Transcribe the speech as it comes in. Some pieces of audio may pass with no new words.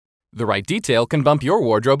The right detail can bump your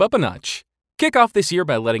wardrobe up a notch. Kick off this year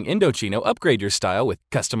by letting Indochino upgrade your style with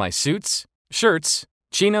customized suits, shirts,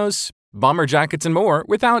 chinos, bomber jackets, and more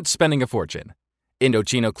without spending a fortune.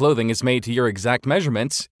 Indochino clothing is made to your exact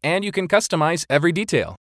measurements, and you can customize every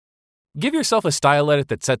detail. Give yourself a style edit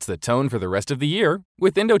that sets the tone for the rest of the year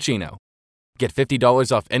with Indochino. Get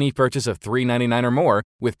 $50 off any purchase of $3.99 or more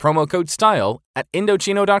with promo code STYLE at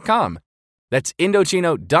Indochino.com. That's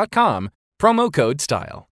Indochino.com, promo code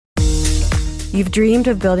STYLE. You've dreamed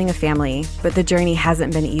of building a family, but the journey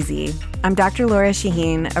hasn't been easy. I'm Dr. Laura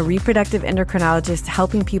Shaheen, a reproductive endocrinologist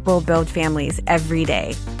helping people build families every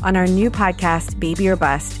day. On our new podcast, Baby or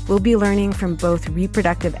Bust, we'll be learning from both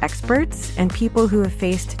reproductive experts and people who have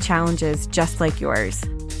faced challenges just like yours.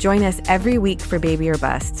 Join us every week for Baby or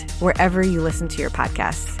Bust, wherever you listen to your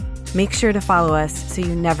podcasts. Make sure to follow us so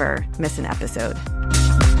you never miss an episode.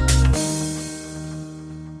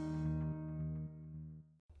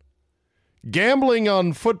 Gambling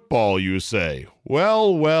on football, you say?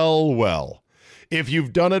 Well, well, well. If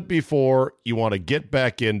you've done it before, you want to get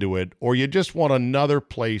back into it, or you just want another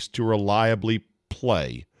place to reliably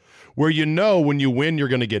play, where you know when you win you're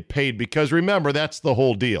going to get paid, because remember, that's the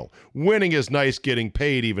whole deal. Winning is nice, getting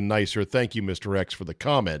paid even nicer. Thank you, Mr. X, for the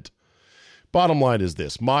comment. Bottom line is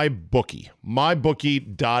this, MyBookie,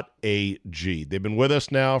 mybookie.ag. They've been with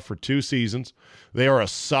us now for 2 seasons. They are a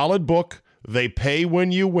solid book. They pay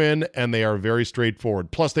when you win, and they are very straightforward.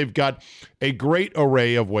 Plus, they've got a great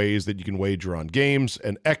array of ways that you can wager on games,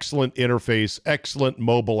 an excellent interface, excellent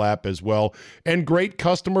mobile app as well, and great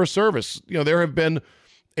customer service. You know, there have been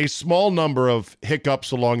a small number of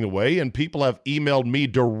hiccups along the way, and people have emailed me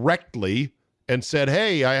directly and said,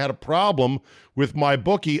 hey, I had a problem with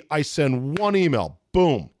MyBookie. I send one email,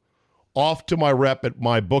 boom, off to my rep at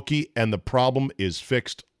MyBookie, and the problem is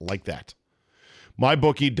fixed like that.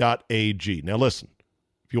 MyBookie.ag. Now listen,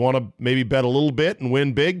 if you want to maybe bet a little bit and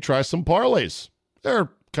win big, try some parlays. They're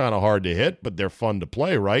kind of hard to hit, but they're fun to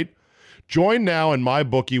play, right? Join now and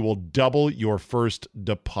MyBookie will double your first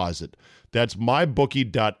deposit. That's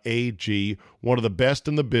MyBookie.ag, one of the best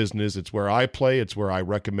in the business. It's where I play. It's where I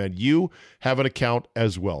recommend you have an account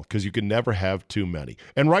as well, because you can never have too many.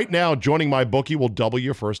 And right now, joining MyBookie will double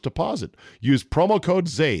your first deposit. Use promo code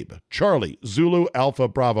ZABE, Charlie, Zulu, Alpha,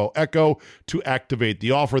 Bravo, Echo to activate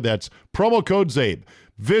the offer. That's promo code ZABE.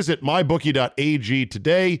 Visit MyBookie.ag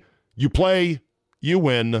today. You play, you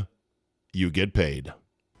win, you get paid.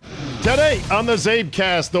 Today on the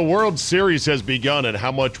CzabeCast, the World Series has begun, and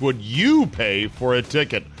how much would you pay for a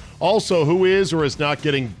ticket? Also, who is or is not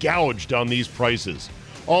getting gouged on these prices?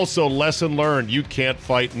 Also, lesson learned, you can't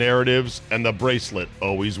fight narratives, and the bracelet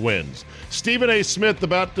always wins. Stephen A. Smith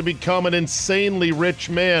about to become an insanely rich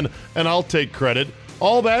man, and I'll take credit.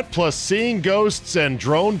 All that plus seeing ghosts and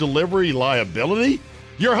drone delivery liability?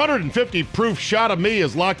 Your 150-proof shot of me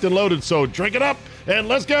is locked and loaded, so drink it up. And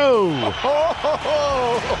let's go! Here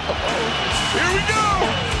we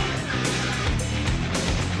go!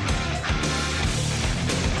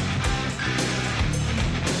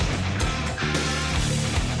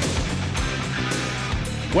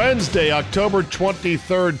 Wednesday, October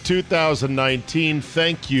 23rd, 2019.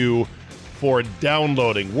 Thank you for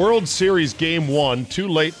downloading. World Series Game 1, too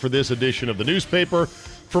late for this edition of the newspaper.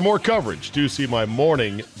 For more coverage, do see my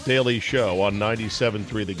morning daily show on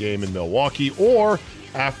 97.3 The Game in Milwaukee or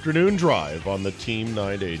afternoon drive on the Team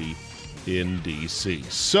 980 in D.C.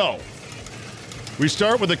 So, we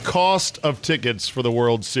start with the cost of tickets for the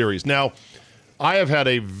World Series. Now, I have had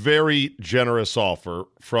a very generous offer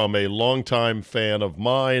from a longtime fan of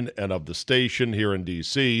mine and of the station here in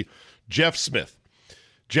D.C., Jeff Smith.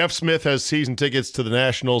 Jeff Smith has season tickets to the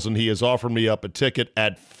Nationals, and he has offered me up a ticket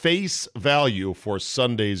at face value for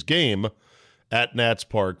Sunday's game at Nats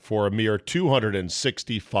Park for a mere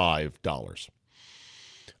 $265.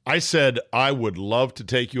 I said I would love to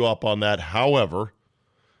take you up on that. However,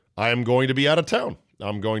 I am going to be out of town.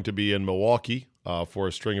 I'm going to be in Milwaukee for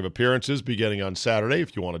a string of appearances beginning on Saturday.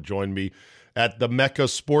 If you want to join me at the Mecca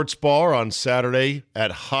Sports Bar on Saturday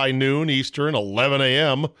at high noon Eastern, 11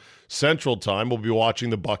 a.m., Central Time, we'll be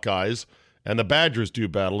watching the Buckeyes and the Badgers do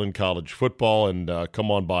battle in college football, and come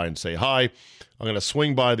on by and say hi. I'm going to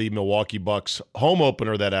swing by the Milwaukee Bucks home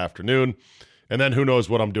opener that afternoon, and then who knows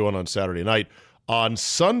what I'm doing on Saturday night. On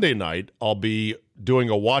Sunday night, I'll be doing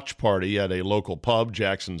a watch party at a local pub,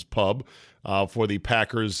 Jackson's Pub, for the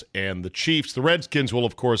Packers and the Chiefs. The Redskins will,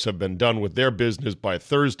 of course, have been done with their business by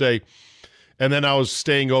Thursday. And then I was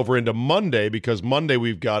staying over into Monday because Monday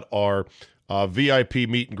we've got our VIP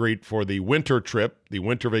meet and greet for the winter trip, the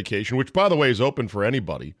winter vacation, which, by the way, is open for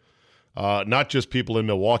anybody. not just people in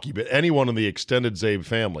Milwaukee, but anyone in the extended Czabe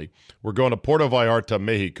family. We're going to Puerto Vallarta,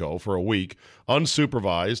 Mexico for a week,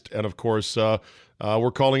 unsupervised, and of course,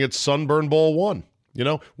 we're calling it Sunburn Bowl 1. You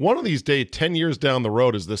know, one of these days, 10 years down the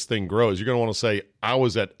road as this thing grows, you're going to want to say, I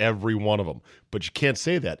was at every one of them. But you can't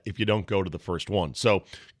say that if you don't go to the first one. So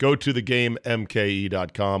go to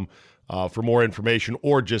thegamemke.com for more information,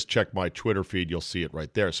 or just check my Twitter feed. You'll see it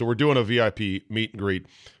right there. So we're doing a VIP meet and greet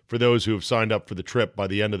for those who have signed up for the trip by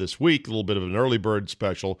the end of this week, a little bit of an early bird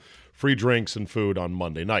special, free drinks and food on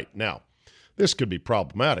Monday night. Now, this could be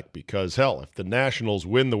problematic because, hell, if the Nationals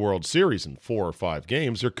win the World Series in 4 or 5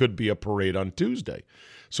 games, there could be a parade on Tuesday.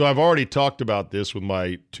 So I've already talked about this with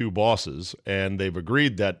my 2 bosses, and they've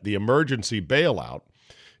agreed that the emergency bailout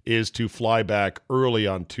is to fly back early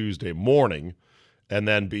on Tuesday morning and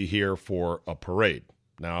then be here for a parade.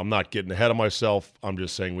 Now, I'm not getting ahead of myself. I'm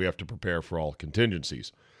just saying we have to prepare for all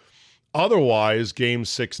contingencies. Otherwise, Games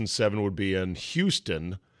 6 and 7 would be in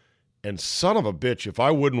Houston. And son of a bitch, if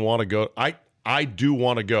I wouldn't want to go, I do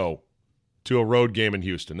want to go to a road game in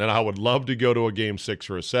Houston. And I would love to go to a Game 6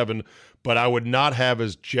 or a 7, but I would not have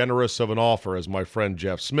as generous of an offer as my friend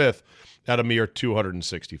Jeff Smith at a mere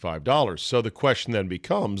 $265. So the question then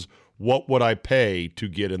becomes, what would I pay to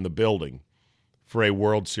get in the building for a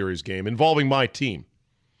World Series game involving my team,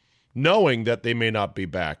 knowing that they may not be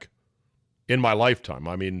back in my lifetime?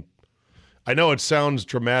 I mean, I know it sounds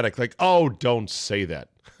dramatic, like, oh, don't say that.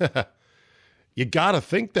 You got to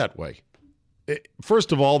think that way.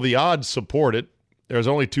 First of all, the odds support it. There's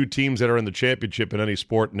only 2 teams that are in the championship in any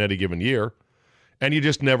sport in any given year, and you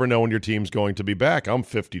just never know when your team's going to be back. I'm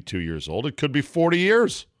 52 years old. It could be 40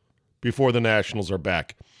 years before the Nationals are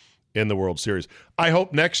back in the World Series. I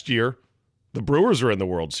hope next year the Brewers are in the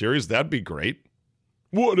World Series. That'd be great.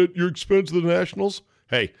 What, at your expense of the Nationals?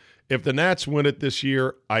 Hey, if the Nats win it this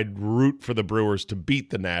year, I'd root for the Brewers to beat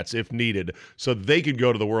the Nats if needed so they could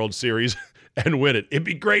go to the World Series and win it. It'd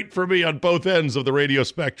be great for me on both ends of the radio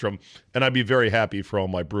spectrum, and I'd be very happy for all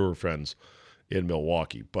my Brewer friends in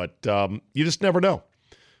Milwaukee. But you just never know.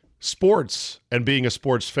 Sports and being a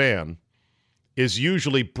sports fan is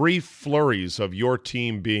usually brief flurries of your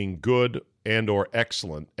team being good and or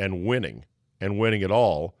excellent and winning it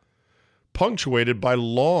all, punctuated by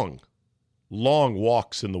long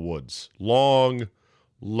walks in the woods, long,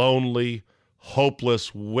 lonely,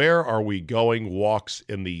 hopeless, where are we going walks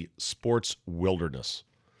in the sports wilderness.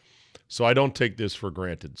 So I don't take this for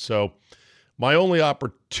granted. So my only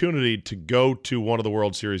opportunity to go to one of the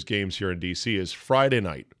World Series games here in D.C. is Friday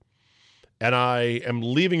night. And I am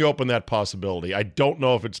leaving open that possibility. I don't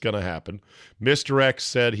know if it's going to happen. Mr. X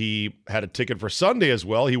said he had a ticket for Sunday as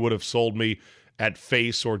well. He would have sold me at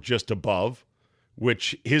face or just above,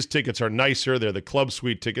 which his tickets are nicer. They're the club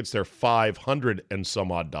suite tickets. They're $500 and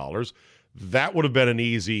some odd dollars. That would have been an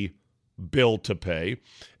easy bill to pay.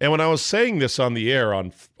 And when I was saying this on the air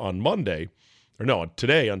on Monday, or no,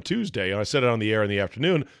 today on Tuesday, and I said it on the air in the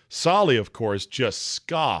afternoon, Solly, of course, just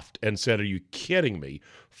scoffed and said, are you kidding me?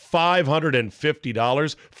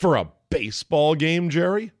 $550 for a baseball game,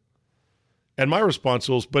 Jerry? And my response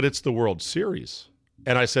was, but it's the World Series.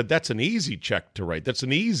 And I said, that's an easy check to write. That's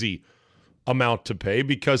an easy amount to pay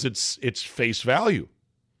because it's face value.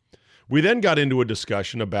 We then got into a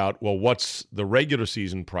discussion about, well, what's the regular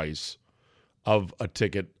season price of a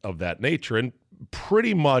ticket of that nature? And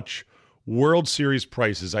pretty much World Series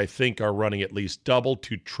prices, I think, are running at least double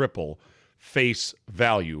to triple face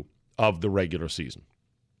value of the regular season.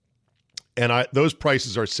 And those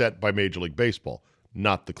prices are set by Major League Baseball,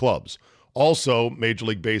 not the clubs. Also, Major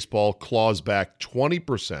League Baseball claws back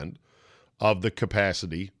 20% of the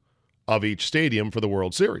capacity of each stadium for the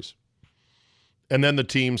World Series. And then the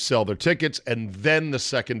teams sell their tickets, and then the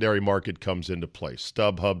secondary market comes into play.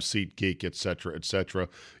 StubHub, SeatGeek, et cetera,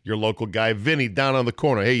 your local guy, Vinny, down on the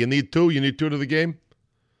corner. Hey, you need two to the game?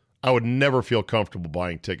 I would never feel comfortable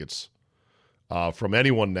buying tickets from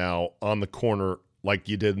anyone now on the corner like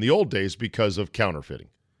you did in the old days because of counterfeiting.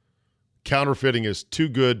 Counterfeiting is too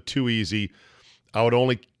good, too easy. I would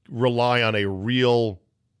only rely on a real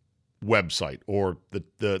website or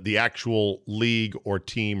the actual league or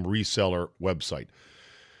team reseller website.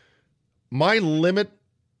 My limit,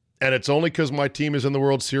 and it's only because my team is in the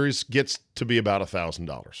World Series, gets to be about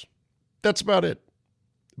 $1,000. That's about it.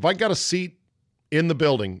 If I got a seat in the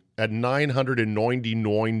building at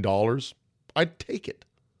 $999, I'd take it.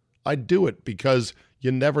 I'd do it because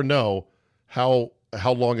you never know how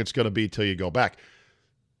long it's going to be till you go back.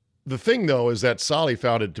 The thing, though, is that Solly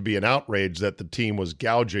found it to be an outrage that the team was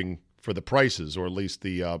gouging for the prices, or at least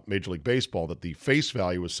the Major League Baseball, that the face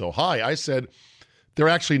value was so high. I said, They're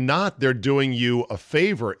actually not. They're doing you a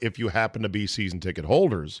favor if you happen to be season ticket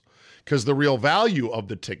holders, because the real value of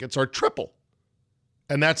the tickets are triple.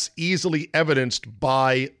 And that's easily evidenced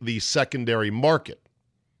by the secondary market.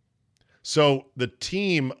 So the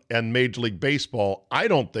team and Major League Baseball, I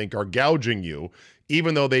don't think, are gouging you,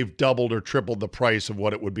 even though they've doubled or tripled the price of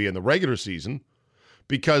what it would be in the regular season,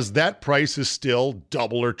 because that price is still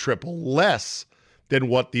double or triple less than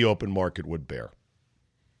what the open market would bear.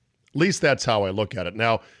 At least that's how I look at it.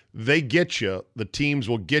 Now, they get you, the teams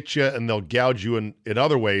will get you, and they'll gouge you in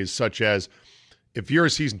other ways, such as if you're a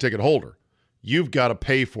season ticket holder, you've got to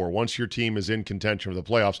pay for, once your team is in contention for the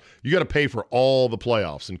playoffs, you got to pay for all the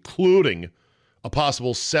playoffs, including a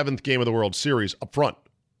possible 7th game of the World Series up front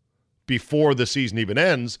before the season even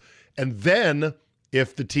ends. And then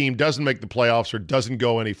if the team doesn't make the playoffs or doesn't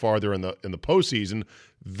go any farther in the postseason,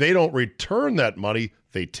 they don't return that money.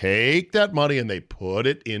 They take that money and they put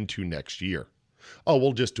it into next year. Oh,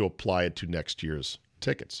 we'll just to apply it to next year's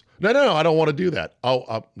tickets. No, I don't want to do that.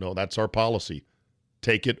 No, that's our policy.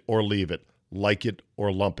 Take it or leave it. Like it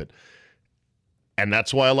or lump it. And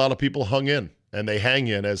that's why a lot of people hung in, and they hang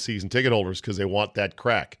in as season ticket holders, because they want that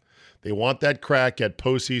crack. They want that crack at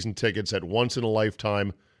postseason tickets, at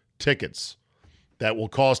once-in-a-lifetime tickets that will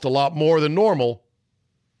cost a lot more than normal,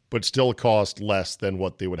 but still cost less than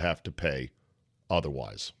what they would have to pay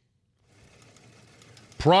otherwise.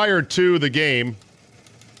 Prior to the game,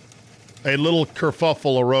 a little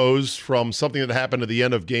kerfuffle arose from something that happened at the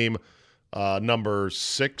end of game number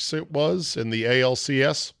 6, it was, in the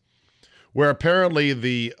ALCS, where apparently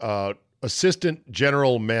the assistant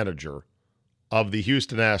general manager of the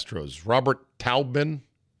Houston Astros, Robert Taubman,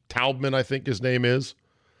 I think his name is,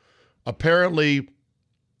 apparently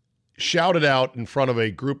shouted out in front of a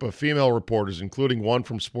group of female reporters, including one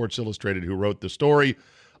from Sports Illustrated who wrote the story,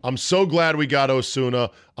 "I'm so glad we got Osuna.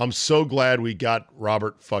 I'm so glad we got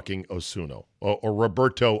Robert fucking Osuna," or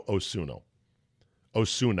Roberto Osuna.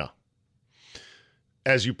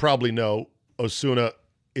 As you probably know, Osuna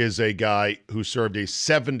is a guy who served a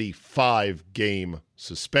 75-game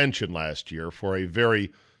suspension last year for a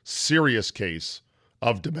very serious case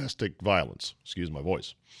of domestic violence. Excuse my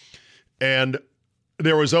voice. And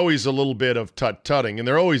there was always a little bit of tut-tutting, and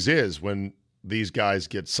there always is when these guys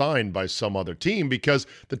get signed by some other team, because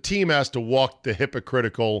the team has to walk the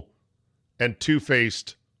hypocritical and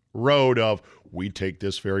two-faced road of, we take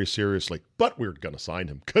this very seriously, but we're going to sign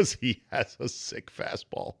him because he has a sick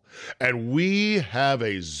fastball. And we have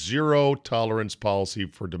a zero-tolerance policy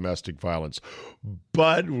for domestic violence,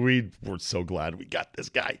 but we're so glad we got this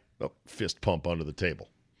guy. A fist pump under the table.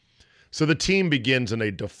 So the team begins in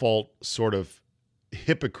a default sort of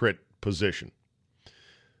hypocrite position.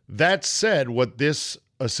 That said, what this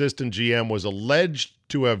assistant GM was alleged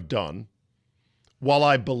to have done, while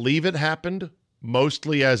I believe it happened,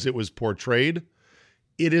 mostly as it was portrayed,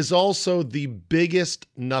 it is also the biggest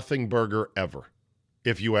nothing burger ever,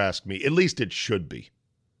 if you ask me. At least it should be.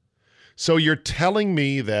 So you're telling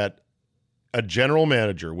me that a general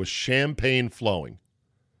manager with champagne flowing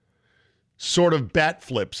sort of bat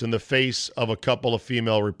flips in the face of a couple of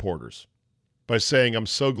female reporters by saying, "I'm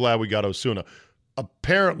so glad we got Osuna."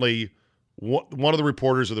 Apparently, one of the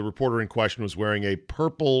reporters, or the reporter in question, was wearing a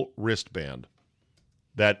purple wristband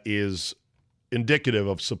that is indicative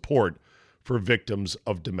of support for victims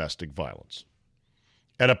of domestic violence.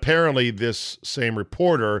 And apparently this same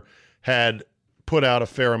reporter had put out a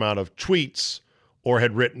fair amount of tweets or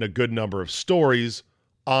had written a good number of stories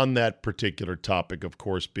on that particular topic, of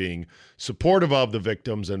course, being supportive of the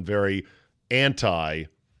victims and very anti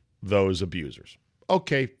those abusers.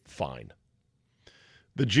 Okay, fine.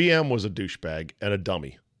 The GM was a douchebag and a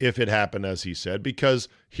dummy, if it happened as he said, because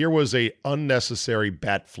here was a unnecessary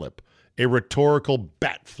bat flip, a rhetorical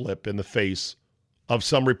bat flip in the face of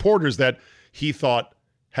some reporters that he thought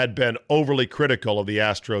had been overly critical of the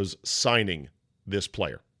Astros signing this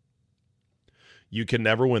player. You can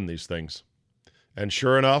never win these things. And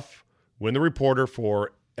sure enough, when the reporter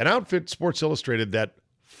for an outfit, Sports Illustrated, that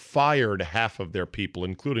fired half of their people,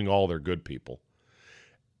 including all their good people,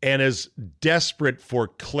 and is desperate for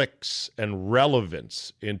clicks and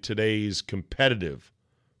relevance in today's competitive,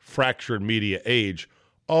 fractured media age,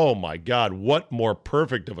 oh my God, what more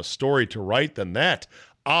perfect of a story to write than that?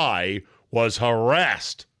 I was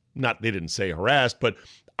harassed. Not, they didn't say harassed, but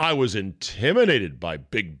I was intimidated by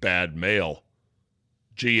big bad male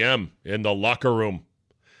GM in the locker room.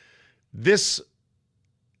 This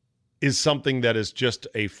is something that is just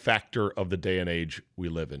a factor of the day and age we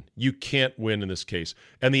live in. You can't win in this case.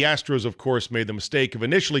 And the Astros, of course, made the mistake of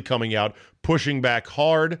initially coming out, pushing back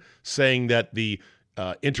hard, saying that the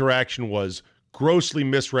interaction was grossly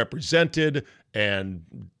misrepresented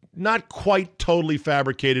and not quite totally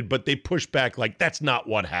fabricated, but they push back like, that's not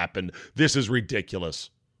what happened. This is ridiculous.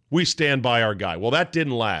 We stand by our guy. Well, that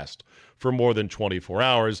didn't last for more than 24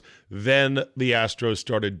 hours. Then the Astros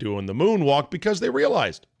started doing the moonwalk because they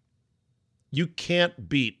realized you can't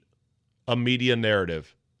beat a media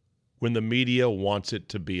narrative when the media wants it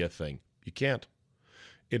to be a thing. You can't.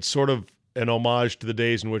 It's sort of an homage to the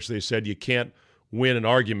days in which they said you can't win an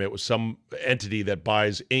argument with some entity that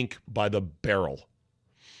buys ink by the barrel.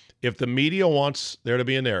 If the media wants there to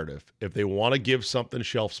be a narrative, if they want to give something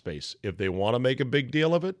shelf space, if they want to make a big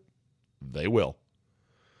deal of it, they will.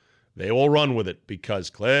 They will run with it because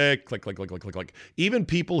click, click, click, click, click, click, click. Even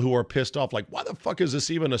people who are pissed off, like, why the fuck is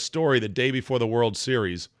this even a story the day before the World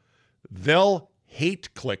Series? They'll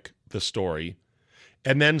hate click the story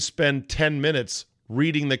and then spend 10 minutes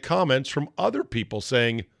reading the comments from other people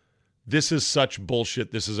saying, this is such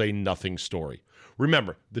bullshit, this is a nothing story.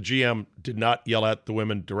 Remember, the GM did not yell at the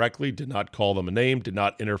women directly, did not call them a name, did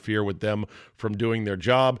not interfere with them from doing their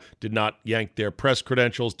job, did not yank their press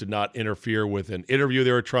credentials, did not interfere with an interview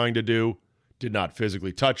they were trying to do, did not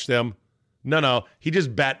physically touch them. No, he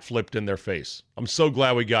just bat flipped in their face. I'm so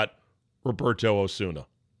glad we got Roberto Osuna.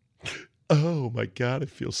 Oh my God, I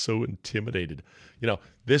feel so intimidated. You know,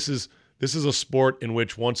 this is a sport in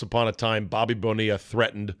which once upon a time Bobby Bonilla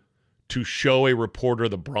threatened to show a reporter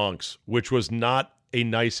the Bronx, which was not a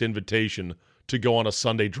nice invitation to go on a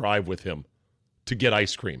Sunday drive with him to get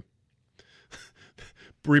ice cream.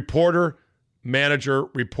 Reporter, manager,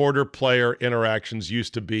 reporter, player interactions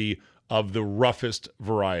used to be of the roughest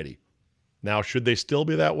variety. Now, should they still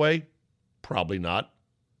be that way? Probably not.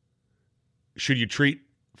 Should you treat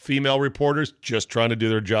female reporters just trying to do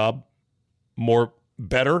their job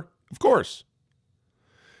better? Of course.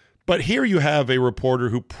 But here you have a reporter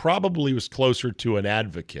who probably was closer to an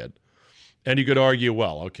advocate. And you could argue,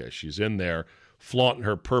 well, okay, she's in there flaunting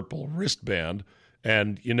her purple wristband,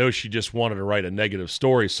 and you know she just wanted to write a negative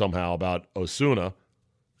story somehow about Osuna.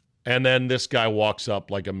 And then this guy walks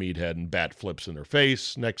up like a meathead and bat flips in her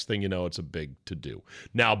face. Next thing you know, it's a big to-do.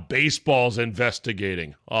 Now baseball's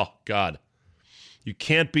investigating. Oh, God. You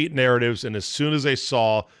can't beat narratives, and as soon as they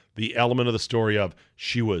saw the element of the story of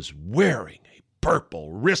she was wearing a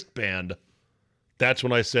purple wristband, that's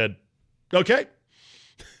when I said, okay,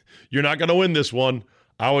 you're not going to win this one.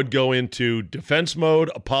 I would go into defense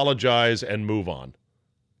mode, apologize, and move on.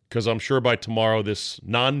 Because I'm sure by tomorrow this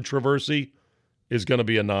non-traversy is going to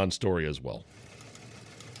be a non-story as well.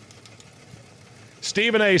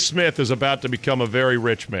 Stephen A. Smith is about to become a very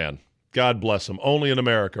rich man. God bless him. Only in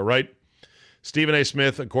America, right? Stephen A.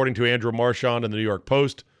 Smith, according to Andrew Marchand in the New York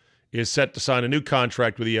Post, is set to sign a new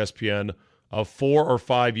contract with ESPN of 4 or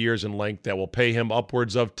 5 years in length that will pay him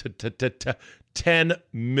upwards of $10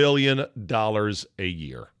 million a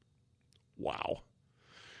year. Wow.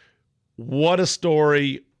 What a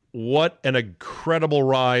story. What an incredible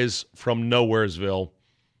rise from Nowheresville.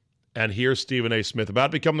 And here's Stephen A. Smith about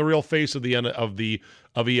to become the real face of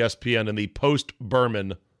ESPN in the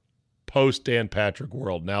post-Berman, post-Dan Patrick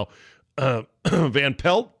world. Now, Van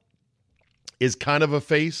Pelt is kind of a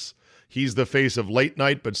face. He's the face of late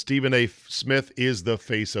night, but Stephen A. Smith is the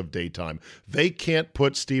face of daytime. They can't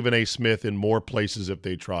put Stephen A. Smith in more places if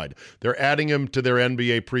they tried. They're adding him to their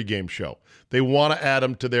NBA pregame show. They want to add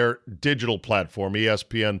him to their digital platform,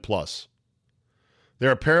 ESPN+.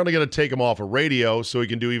 They're apparently going to take him off of radio so he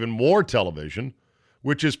can do even more television,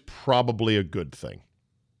 which is probably a good thing.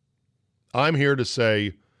 I'm here to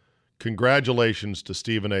say congratulations to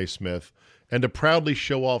Stephen A. Smith and to proudly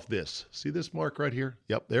show off this. See this mark right here?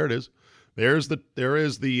 Yep, there it is. There is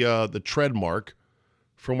the tread mark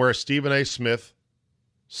from where Stephen A. Smith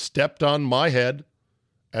stepped on my head,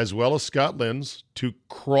 as well as Scott Lynn's, to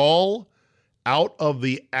crawl out of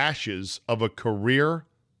the ashes of a career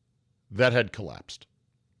that had collapsed.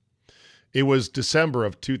 It was December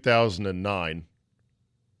of 2009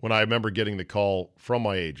 when I remember getting the call from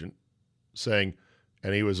my agent saying,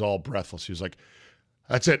 and he was all breathless. He was like,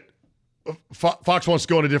 that's it. Fox wants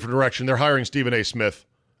to go in a different direction. They're hiring Stephen A. Smith.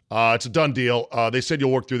 It's a done deal. They said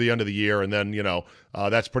you'll work through the end of the year, and then,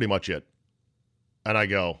 that's pretty much it. And I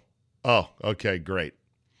go, oh, okay, great.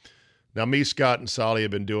 Now, me, Scott, and Sally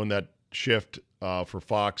have been doing that shift for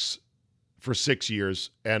Fox for 6 years,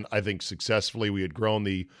 and I think successfully. We had grown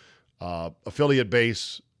the affiliate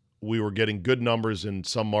base. We were getting good numbers in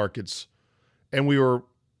some markets, and we were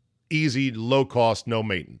easy, low cost, no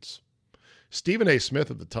maintenance. Stephen A.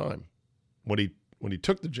 Smith at the time, when he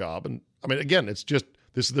took the job, and I mean, again, this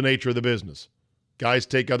is the nature of the business. Guys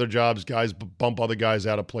take other jobs, guys bump other guys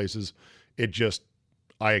out of places.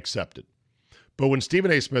 I accept it. But when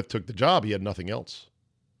Stephen A. Smith took the job, he had nothing else.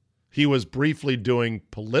 He was briefly doing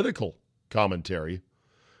political commentary,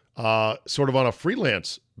 sort of on a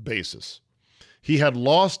freelance basis. He had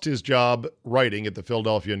lost his job writing at the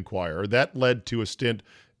Philadelphia Inquirer. That led to a stint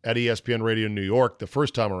at ESPN Radio New York the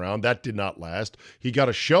first time around. That did not last. He got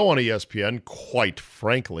a show on ESPN, quite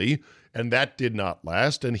frankly, and that did not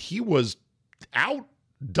last. And he was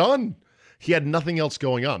outdone. He had nothing else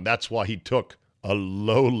going on. That's why he took a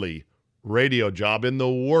lowly radio job in the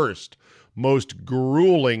worst, most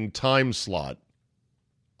grueling time slot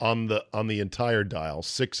on the entire dial,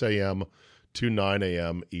 6 a.m. to 9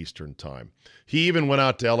 a.m. Eastern time. He even went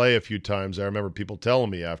out to L.A. a few times. I remember people telling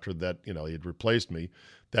me after that, he had replaced me,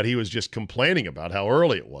 that he was just complaining about how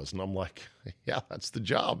early it was. And I'm like, yeah, that's the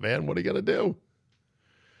job, man. What are you going to do?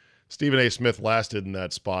 Stephen A. Smith lasted in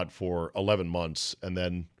that spot for 11 months and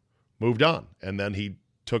then moved on. And then he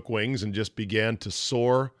took wings and just began to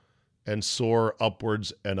soar and soar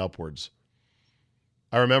upwards and upwards.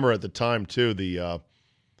 I remember at the time, too, the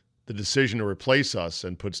decision to replace us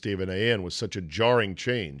and put Stephen A. in was such a jarring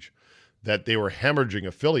change that they were hemorrhaging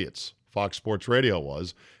affiliates, Fox Sports Radio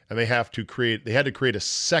was, and they had to create a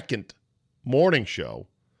second morning show.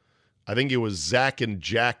 I think it was Zach and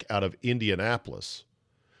Jack out of Indianapolis,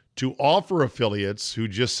 to offer affiliates who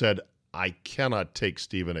just said, I cannot take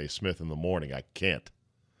Stephen A. Smith in the morning. I can't.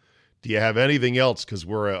 Do you have anything else? Because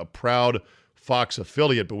we're a proud Fox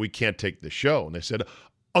affiliate, but we can't take the show. And they said,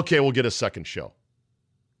 okay, we'll get a second show.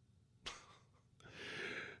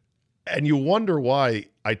 And you wonder why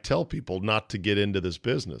I tell people not to get into this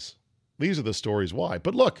business. These are the stories why.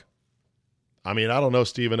 But look, I don't know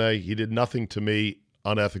Stephen A. He did nothing to me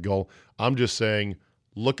unethical. I'm just saying,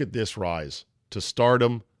 look at this rise to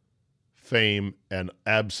stardom, fame, and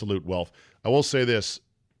absolute wealth. I will say this,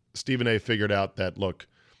 Stephen A. figured out that, look,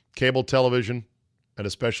 cable television, and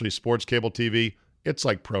especially sports cable TV, it's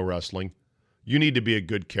like pro wrestling. You need to be a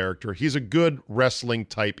good character. He's a good wrestling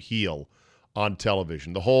type heel on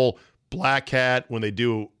television. The whole black hat when they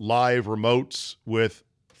do live remotes with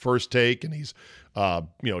First Take, and he's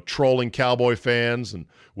trolling Cowboy fans and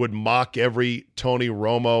would mock every Tony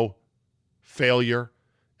Romo failure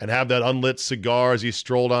and have that unlit cigar as he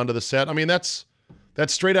strolled onto the set.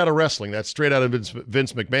 That's straight out of wrestling. That's straight out of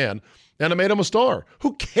Vince McMahon, and it made him a star.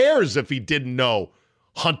 Who cares if he didn't know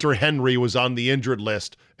Hunter Henry was on the injured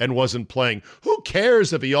list and wasn't playing? Who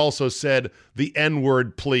cares if he also said the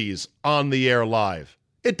N-word please on the air live?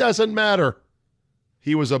 It doesn't matter.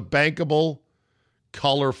 He was a bankable,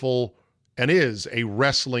 colorful, and is a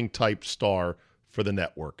wrestling-type star for the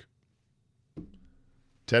network.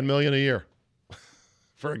 $10 million a year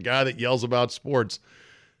for a guy that yells about sports.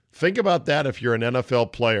 Think about that if you're an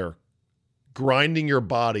NFL player, grinding your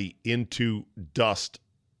body into dust,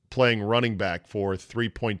 playing running back for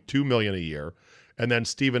 $3.2 million a year, and then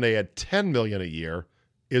Stephen A. at $10 million a year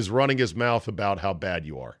is running his mouth about how bad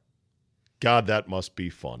you are. God, that must be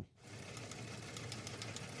fun.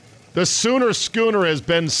 The Sooner Schooner has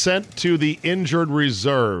been sent to the injured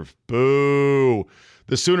reserve. Boo.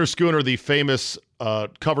 The Sooner Schooner, the famous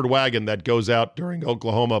covered wagon that goes out during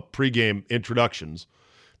Oklahoma pregame introductions,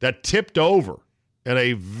 that tipped over in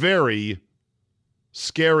a very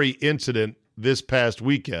scary incident this past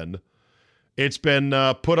weekend. It's been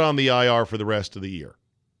put on the IR for the rest of the year.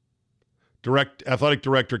 Athletic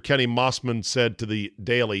Director Kenny Mossman said to the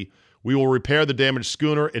Daily, "We will repair the damaged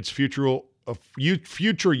schooner. Its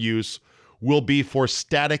future use will be for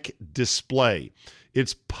static display.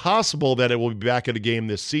 It's possible that it will be back at a game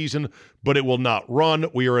this season, but it will not run.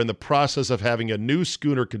 We are in the process of having a new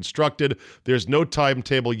schooner constructed. There's no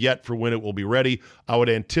timetable yet for when it will be ready. I would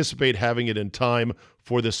anticipate having it in time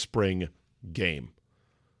for the spring game."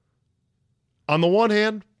 On the one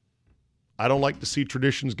hand, I don't like to see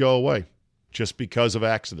traditions go away just because of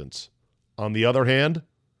accidents. On the other hand,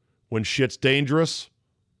 when shit's dangerous,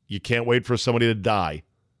 you can't wait for somebody to die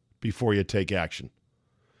before you take action.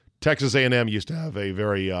 Texas A&M used to have a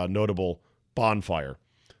very notable bonfire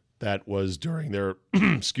that was during their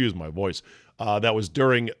excuse my voice, that was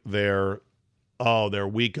during their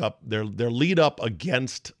week up, their lead up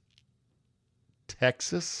against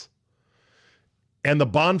Texas. And the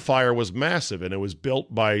bonfire was massive, and it was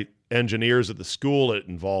built by engineers at the school. It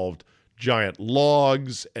involved giant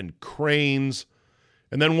logs and cranes.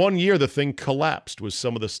 And then one year the thing collapsed with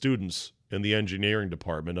some of the students in the engineering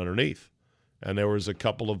department underneath. And there was a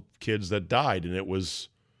couple of kids that died, and it was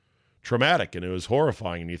traumatic, and it was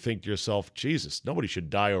horrifying. And you think to yourself, Jesus, nobody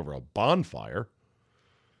should die over a bonfire.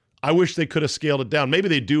 I wish they could have scaled it down. Maybe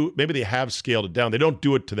they do. Maybe they have scaled it down. They don't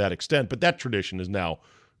do it to that extent, but that tradition is now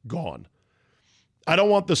gone. I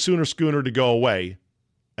don't want the Sooner Schooner to go away.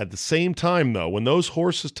 At the same time, though, when those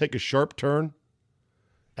horses take a sharp turn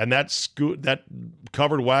and that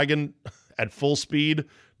covered wagon at full speed,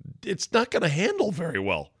 it's not going to handle very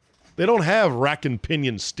well. They don't have rack and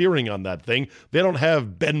pinion steering on that thing. They don't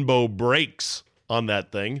have Benbow brakes on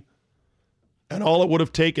that thing. And all it would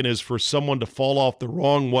have taken is for someone to fall off the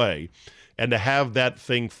wrong way and to have that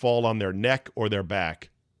thing fall on their neck or their back.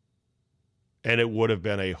 And it would have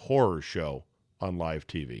been a horror show on live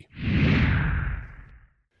TV.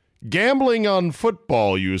 Gambling on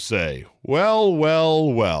football, you say? Well,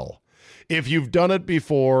 well, well. If you've done it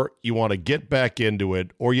before, you want to get back into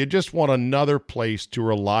it, or you just want another place to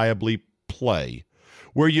reliably play,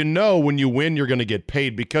 where you know when you win you're going to get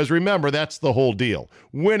paid, because remember, that's the whole deal.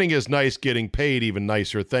 Winning is nice, getting paid even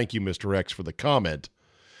nicer. Thank you, Mr. X, for the comment.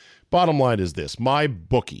 Bottom line is this,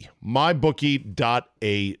 MyBookie, mybookie.ag.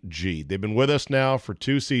 They've been with us now for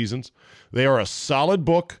 2 seasons. They are a solid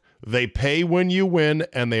book. They pay when you win,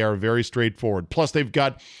 and they are very straightforward. Plus, they've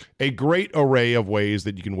got a great array of ways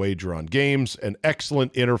that you can wager on games, an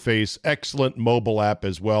excellent interface, excellent mobile app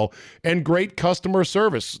as well, and great customer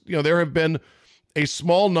service. You know, there have been a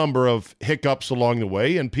small number of hiccups along the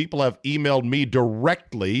way, and people have emailed me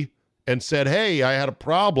directly and said, hey, I had a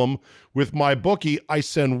problem with MyBookie. I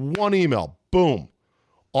send one email, boom,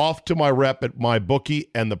 off to my rep at MyBookie,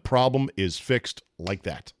 and the problem is fixed like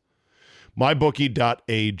that.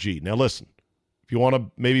 MyBookie.ag. Now listen, if you want to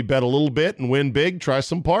maybe bet a little bit and win big, try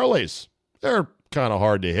some parlays. They're kind of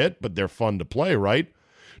hard to hit, but they're fun to play, right?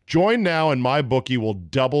 Join now and MyBookie will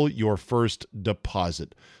double your first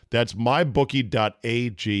deposit. That's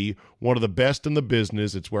mybookie.ag, one of the best in the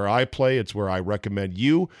business. It's where I play. It's where I recommend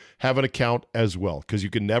you have an account as well, because you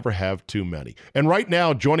can never have too many. And right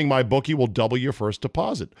now, joining MyBookie will double your first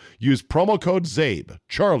deposit. Use promo code ZABE,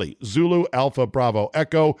 Charlie, Zulu, Alpha, Bravo,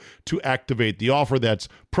 Echo to activate the offer. That's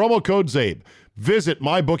promo code ZABE. Visit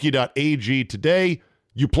mybookie.ag today.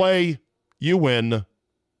 You play, you win,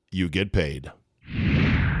 you get paid.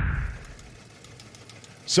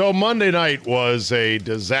 So Monday night was a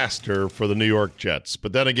disaster for the New York Jets,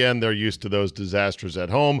 but then again, they're used to those disasters at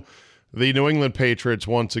home. The New England Patriots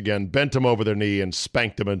once again bent them over their knee and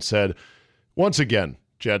spanked them and said, once again,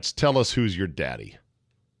 Jets, tell us who's your daddy.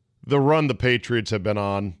 The run the Patriots have been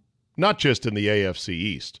on, not just in the AFC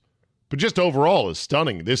East, but just overall is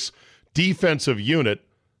stunning. This defensive unit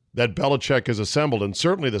that Belichick has assembled, and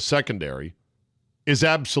certainly the secondary, is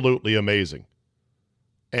absolutely amazing.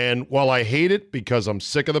 And while I hate it because I'm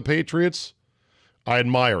sick of the Patriots, I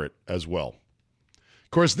admire it as well.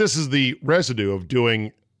 Of course, this is the residue of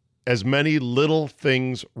doing as many little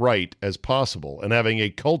things right as possible and having a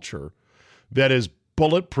culture that is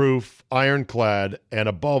bulletproof, ironclad, and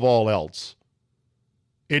above all else,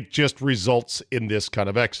 it just results in this kind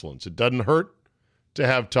of excellence. It doesn't hurt to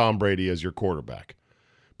have Tom Brady as your quarterback.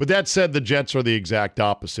 But that said, the Jets are the exact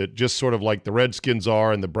opposite, just sort of like the Redskins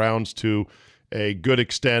are and the Browns to a good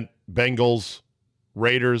extent, Bengals,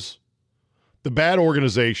 Raiders. The bad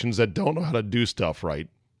organizations that don't know how to do stuff right,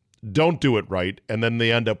 don't do it right, and then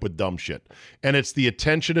they end up with dumb shit. And it's the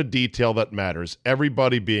attention to detail that matters,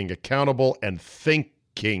 everybody being accountable and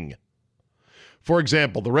thinking. For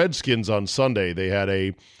example, the Redskins on Sunday, they had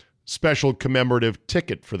a special commemorative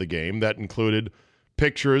ticket for the game that included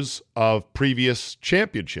pictures of previous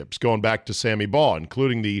championships going back to Sammy Baugh,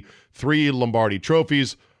 including the 3 Lombardi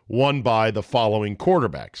trophies won by the following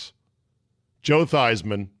quarterbacks: Joe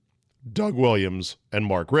Theismann, Doug Williams, and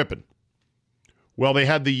Mark Rippon. Well, they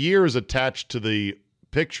had the years attached to the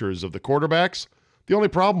pictures of the quarterbacks. The only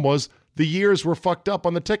problem was the years were fucked up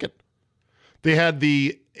on the ticket. They had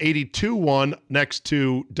the 82 one next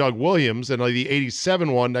to Doug Williams and the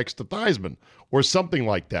 87 one next to Theismann, or something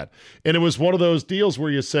like that. And it was one of those deals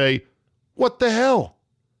where you say, what the hell?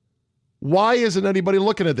 Why isn't anybody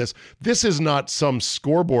looking at this? This is not some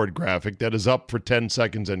scoreboard graphic that is up for 10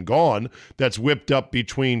 seconds and gone, that's whipped up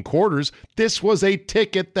between quarters. This was a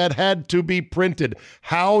ticket that had to be printed.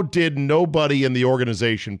 How did nobody in the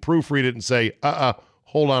organization proofread it and say,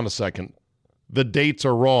 hold on a second. The dates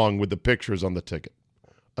are wrong with the pictures on the ticket.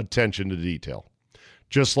 Attention to detail.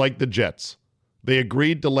 Just like the Jets. They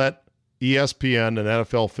agreed to let ESPN and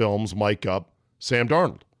NFL Films mic up Sam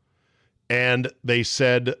Darnold. And they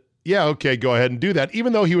said, yeah, okay, go ahead and do that,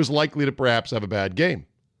 even though he was likely to perhaps have a bad game.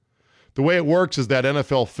 The way it works is that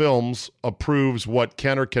NFL Films approves what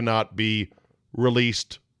can or cannot be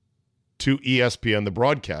released to ESPN, the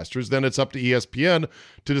broadcasters. Then it's up to ESPN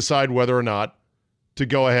to decide whether or not to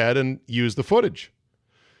go ahead and use the footage.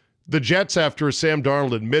 The Jets, after Sam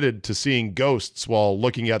Darnold admitted to seeing ghosts while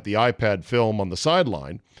looking at the iPad film on the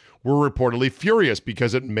sideline, were reportedly furious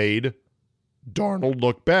because it made Darnold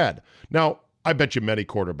look bad. Now, I bet you many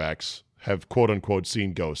quarterbacks have quote-unquote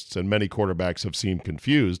seen ghosts, and many quarterbacks have seemed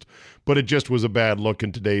confused, but it just was a bad look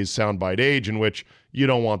in today's soundbite age in which you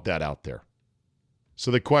don't want that out there.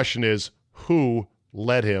 So the question is, who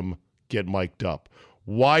let him get mic'd up?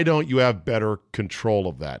 Why don't you have better control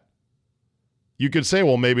of that? You could say,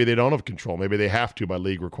 well, maybe they don't have control. Maybe they have to by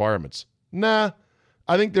league requirements. Nah,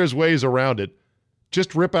 I think there's ways around it.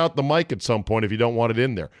 Just rip out the mic at some point if you don't want it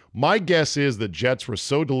in there. My guess is the Jets were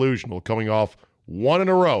so delusional coming off one in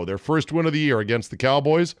a row, their first win of the year against the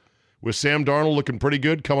Cowboys, with Sam Darnold looking pretty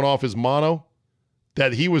good coming off his mono,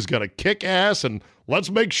 that he was going to kick ass, and let's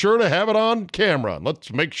make sure to have it on camera.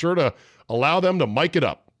 Let's make sure to allow them to mic it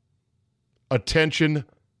up. Attention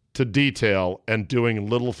to detail and doing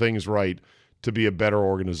little things right to be a better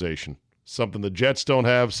organization. Something the Jets don't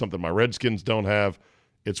have, something my Redskins don't have.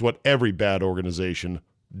 It's what every bad organization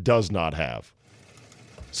does not have.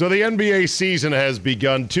 So the NBA season has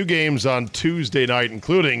begun. 2 games on Tuesday night,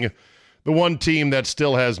 including the one team that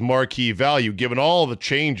still has marquee value, given all the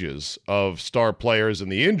changes of star players and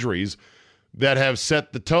the injuries that have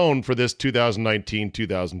set the tone for this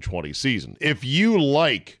 2019-2020 season. If you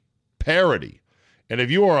like parity, and if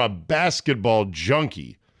you are a basketball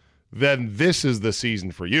junkie, then this is the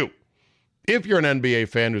season for you. If you're an NBA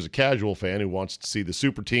fan who's a casual fan who wants to see the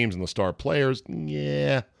super teams and the star players,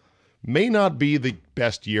 may not be the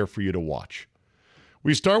best year for you to watch.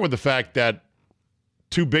 We start with the fact that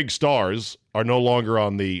 2 big stars are no longer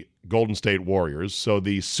on the Golden State Warriors, so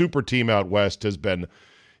the super team out west has been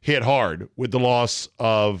hit hard with the loss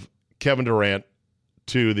of Kevin Durant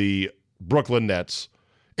to the Brooklyn Nets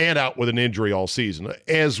and out with an injury all season,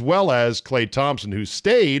 as well as Klay Thompson, who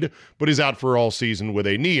stayed, but is out for all season with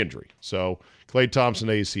a knee injury. So Klay Thompson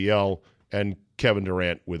ACL and Kevin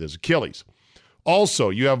Durant with his Achilles. Also,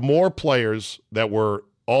 you have more players that were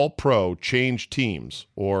all-pro change teams,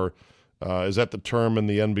 or is that the term in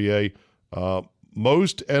the NBA?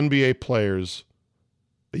 Most NBA players,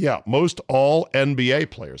 most all NBA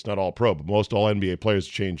players, not all-pro, but most all NBA players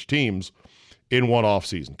change teams in one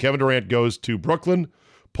offseason. Kevin Durant goes to Brooklyn.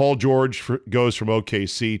 Paul George goes from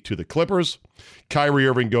OKC to the Clippers. Kyrie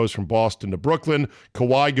Irving goes from Boston to Brooklyn.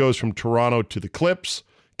 Kawhi goes from Toronto to the Clips.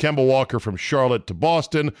 Kemba Walker from Charlotte to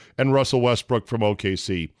Boston, and Russell Westbrook from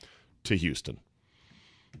OKC to Houston.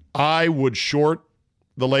 I would short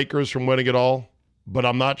the Lakers from winning it all, but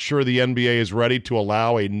I'm not sure the NBA is ready to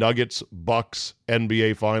allow a Nuggets-Bucks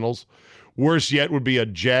NBA Finals. Worse yet would be a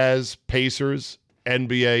Jazz-Pacers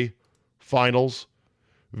NBA Finals.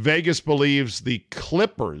 Vegas believes the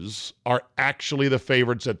Clippers are actually the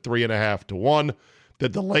favorites at 3.5 to 1,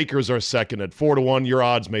 that the Lakers are second at 4 to 1. Your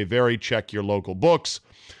odds may vary. Check your local books.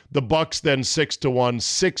 The Bucks then 6 to 1,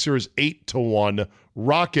 Sixers 8 to 1,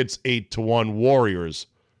 Rockets 8 to 1, Warriors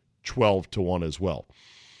 12 to 1 as well.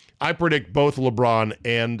 I predict both LeBron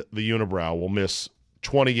and the Unibrow will miss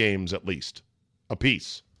 20 games at least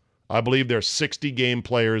apiece. I believe they're 60-game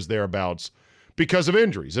players thereabouts because of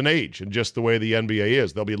injuries and age and just the way the NBA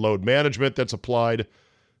is. There'll be load management that's applied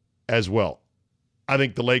as well. I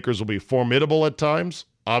think the Lakers will be formidable at times,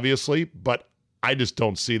 obviously, but I just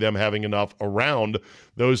don't see them having enough around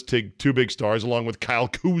those 2 big stars, along with Kyle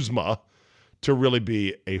Kuzma, to really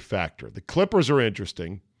be a factor. The Clippers are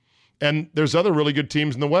interesting, and there's other really good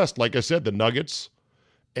teams in the West. Like I said, the Nuggets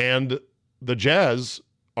and the Jazz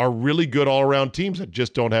are really good all-around teams that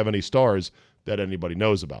just don't have any stars that anybody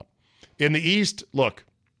knows about. In the East, look,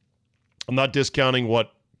 I'm not discounting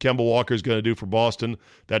what Kemba Walker is going to do for Boston.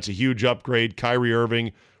 That's a huge upgrade. Kyrie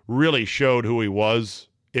Irving really showed who he was,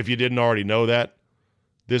 if you didn't already know that,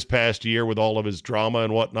 this past year with all of his drama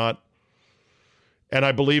and whatnot. And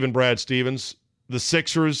I believe in Brad Stevens. The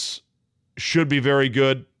Sixers should be very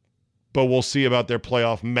good, but we'll see about their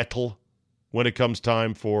playoff mettle when it comes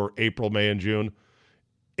time for April, May, and June.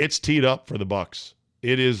 It's teed up for the Bucks.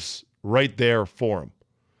 It is right there for them.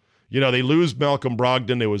 You know, they lose Malcolm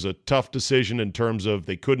Brogdon. It was a tough decision in terms of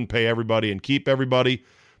they couldn't pay everybody and keep everybody.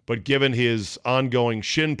 But given his ongoing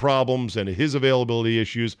shin problems and his availability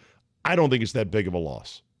issues, I don't think it's that big of a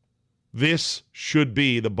loss. This should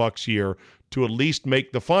be the Bucks' year to at least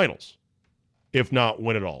make the finals, if not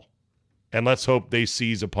win it all. And let's hope they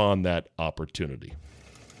seize upon that opportunity.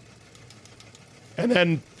 And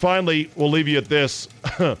then finally, we'll leave you at this.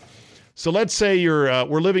 So let's say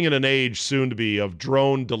we're living in an age soon to be of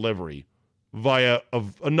drone delivery via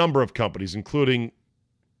a number of companies, including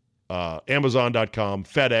Amazon.com.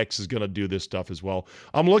 FedEx is going to do this stuff as well.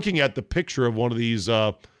 I'm looking at the picture of one of these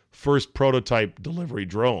first prototype delivery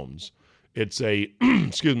drones. It's a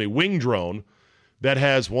wing drone that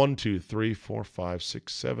has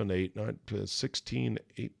 16,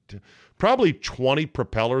 8, probably 20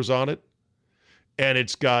 propellers on it. and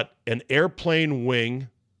it's got an airplane wing,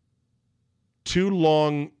 2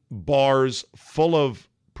 long bars full of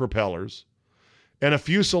propellers, and a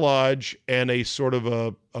fuselage and a sort of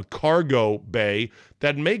a cargo bay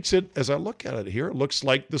that makes it, as I look at it here, it looks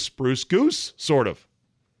like the Spruce Goose, sort of.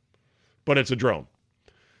 But it's a drone.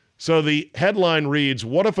 So the headline reads,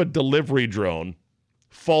 "What if a delivery drone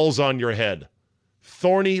falls on your head?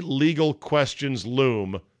 Thorny legal questions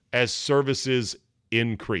loom as services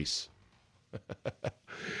increase."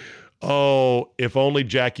 Oh, if only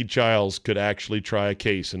Jackie Childs could actually try a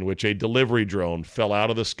case in which a delivery drone fell out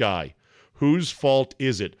of the sky. Whose fault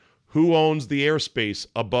is it? Who owns the airspace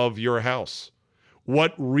above your house?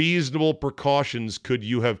 What reasonable precautions could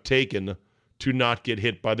you have taken to not get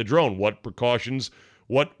hit by the drone? What precautions,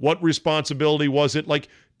 what responsibility was it? Like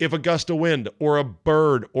if a gust of wind or a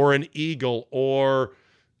bird or an eagle or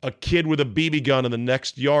a kid with a BB gun in the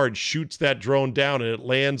next yard shoots that drone down and it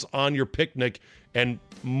lands on your picnic and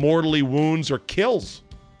mortally wounds or kills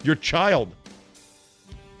your child.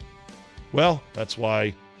 Well, that's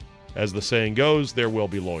why, as the saying goes, there will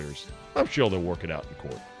be lawyers. I'm sure they'll work it out in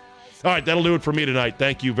court. All right, that'll do it for me tonight.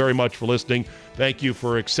 Thank you very much for listening. Thank you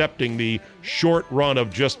for accepting the short run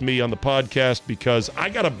of just me on the podcast because I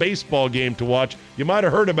got a baseball game to watch. You might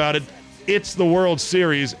have heard about it. It's the World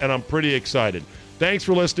Series, and I'm pretty excited. Thanks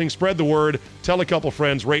for listening. Spread the word. Tell a couple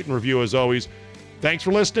friends. Rate and review as always. Thanks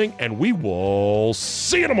for listening, and we will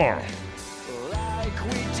see you tomorrow. Like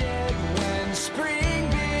we did when spring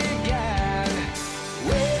began.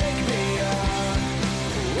 Wake me up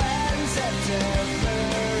when September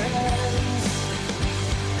ends.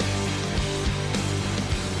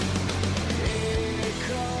 Here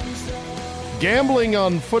comes the Gambling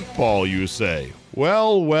on football, you say?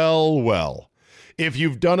 Well, well, well. If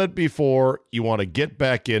you've done it before, you want to get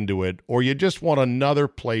back into it, or you just want another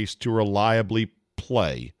place to reliably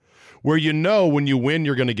play, where you know when you win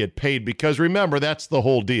you're going to get paid, because remember, that's the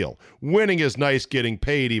whole deal. Winning is nice, getting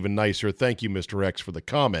paid even nicer. Thank you, Mr. X, for the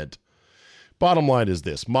comment. Bottom line is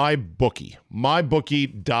this, MyBookie,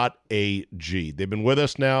 mybookie.ag. They've been with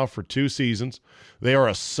us now for 2 seasons. They are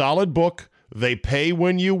a solid book. They pay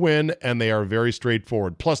when you win, and they are very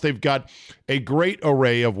straightforward. Plus, they've got a great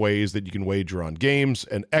array of ways that you can wager on games,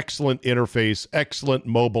 an excellent interface, excellent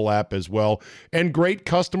mobile app as well, and great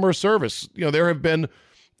customer service. You know, there have been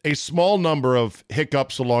a small number of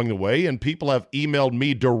hiccups along the way, and people have emailed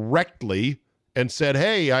me directly and said,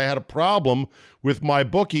 hey, I had a problem with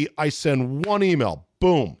MyBookie. I send one email,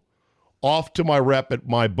 boom, off to my rep at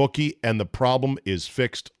MyBookie, and the problem is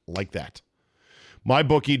fixed like that.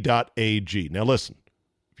 MyBookie.ag. Now listen,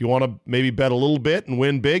 if you want to maybe bet a little bit and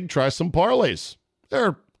win big, try some parlays.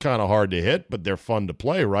 They're kind of hard to hit, but they're fun to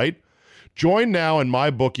play, right? Join now and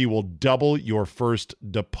MyBookie will double your first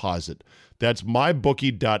deposit. That's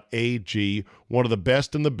MyBookie.ag, one of the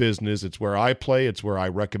best in the business. It's where I play. It's where I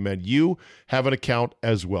recommend you have an account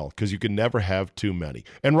as well, because you can never have too many.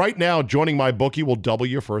 And right now, joining MyBookie will double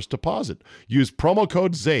your first deposit. Use promo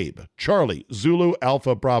code ZABE, Charlie, Zulu,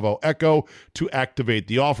 Alpha, Bravo, Echo, to activate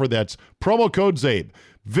the offer. That's promo code ZABE.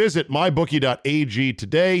 Visit MyBookie.ag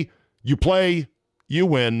today. You play, you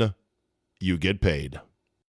win, you get paid.